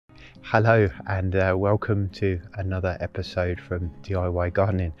Hello and welcome to another episode from DIY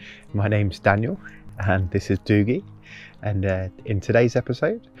Gardening. My name's Daniel and this is Doogie, and in today's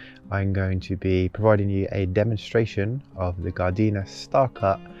episode I'm going to be providing you a demonstration of the Gardena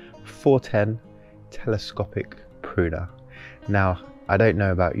Starcut 410 Telescopic Pruner. Now, I don't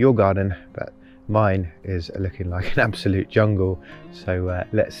know about your garden, but mine is looking like an absolute jungle, so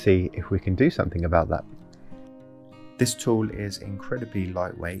let's see if we can do something about that. This tool is incredibly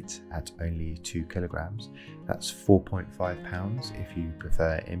lightweight at only 2 kilograms. That's 4.5 pounds if you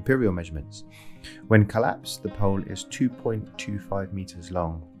prefer imperial measurements. When collapsed, the pole is 2.25 meters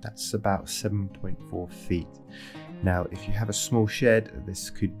long. That's about 7.4 feet. Now, if you have a small shed,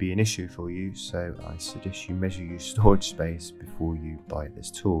 this could be an issue for you, so I suggest you measure your storage space before you buy this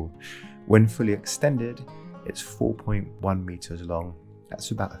tool. When fully extended, it's 4.1 meters long.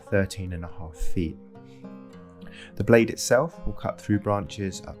 That's about 13.5 feet. The blade itself will cut through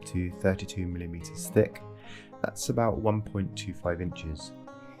branches up to 32 millimeters thick. That's about 1.25 inches.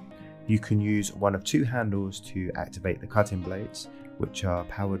 You can use one of 2 handles to activate the cutting blades, which are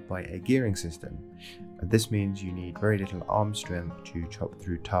powered by a gearing system. This means you need very little arm strength to chop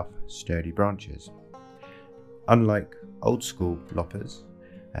through tough, sturdy branches. Unlike old school loppers,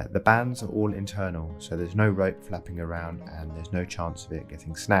 the bands are all internal, so there's no rope flapping around and there's no chance of it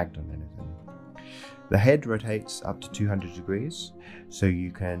getting snagged on anything. The head rotates up to 200 degrees, so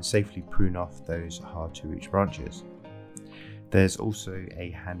you can safely prune off those hard to reach branches. There's also a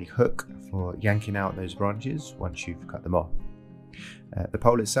handy hook for yanking out those branches once you've cut them off. The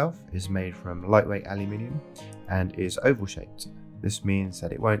pole itself is made from lightweight aluminium and is oval shaped. This means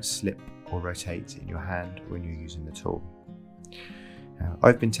that it won't slip or rotate in your hand when you're using the tool.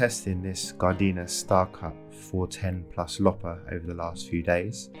 I've been testing this Gardena Starcut 410 Plus lopper over the last few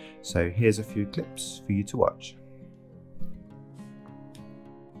days, so here's a few clips for you to watch.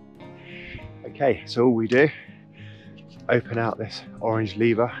 Okay, so all we do, open out this orange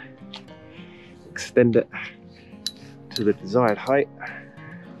lever, extend it to the desired height,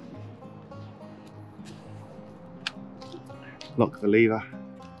 lock the lever,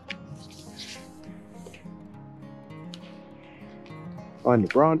 find the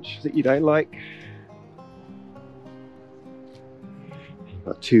branch that you don't like. You've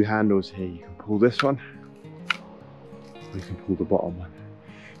got 2 handles here. You can pull this one, or you can pull the bottom one,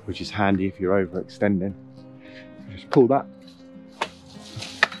 which is handy if you're overextending. So just pull that.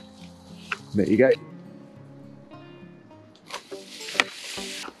 There you go.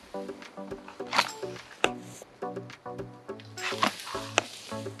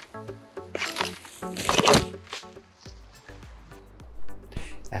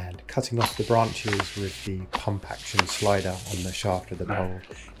 And cutting off the branches with the pump action slider on the shaft of the pole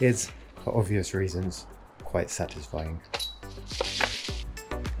is, for obvious reasons, quite satisfying.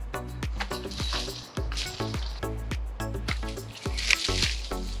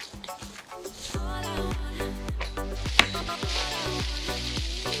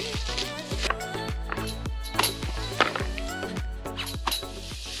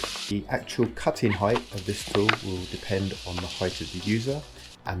 The actual cutting height of this tool will depend on the height of the user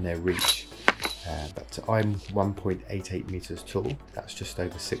and their reach, but I'm 1.88 meters tall. That's just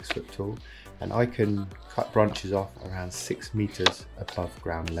over 6 foot tall, and I can cut branches off around 6 meters above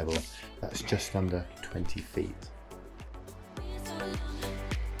ground level. That's just under 20 feet.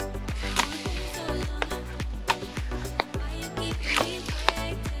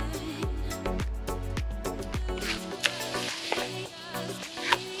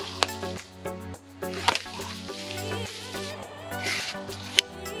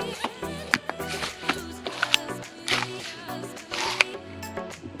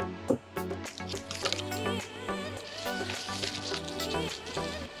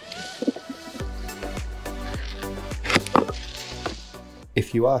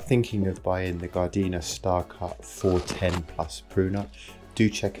 If you are thinking of buying the Gardena Starcut 410 Plus Pruner, do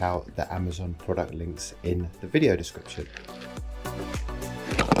check out the Amazon product links in the video description.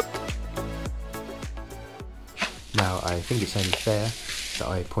 Now, I think it's only fair that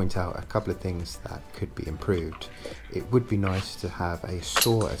I point out a couple of things that could be improved. It would be nice to have a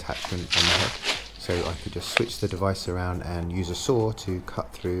saw attachment on the head, so I could just switch the device around and use a saw to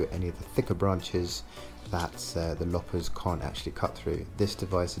cut through any of the thicker branches that the loppers can't actually cut through. This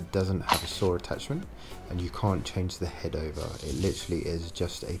device doesn't have a saw attachment and you can't change the head over. It literally is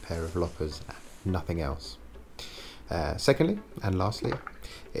just a pair of loppers and nothing else. Secondly, and lastly,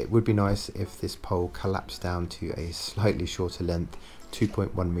 it would be nice if this pole collapsed down to a slightly shorter length.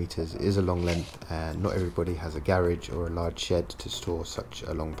 2.1 meters is a long length, and not everybody has a garage or a large shed to store such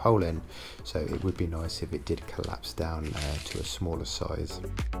a long pole in, so it would be nice if it did collapse down to a smaller size.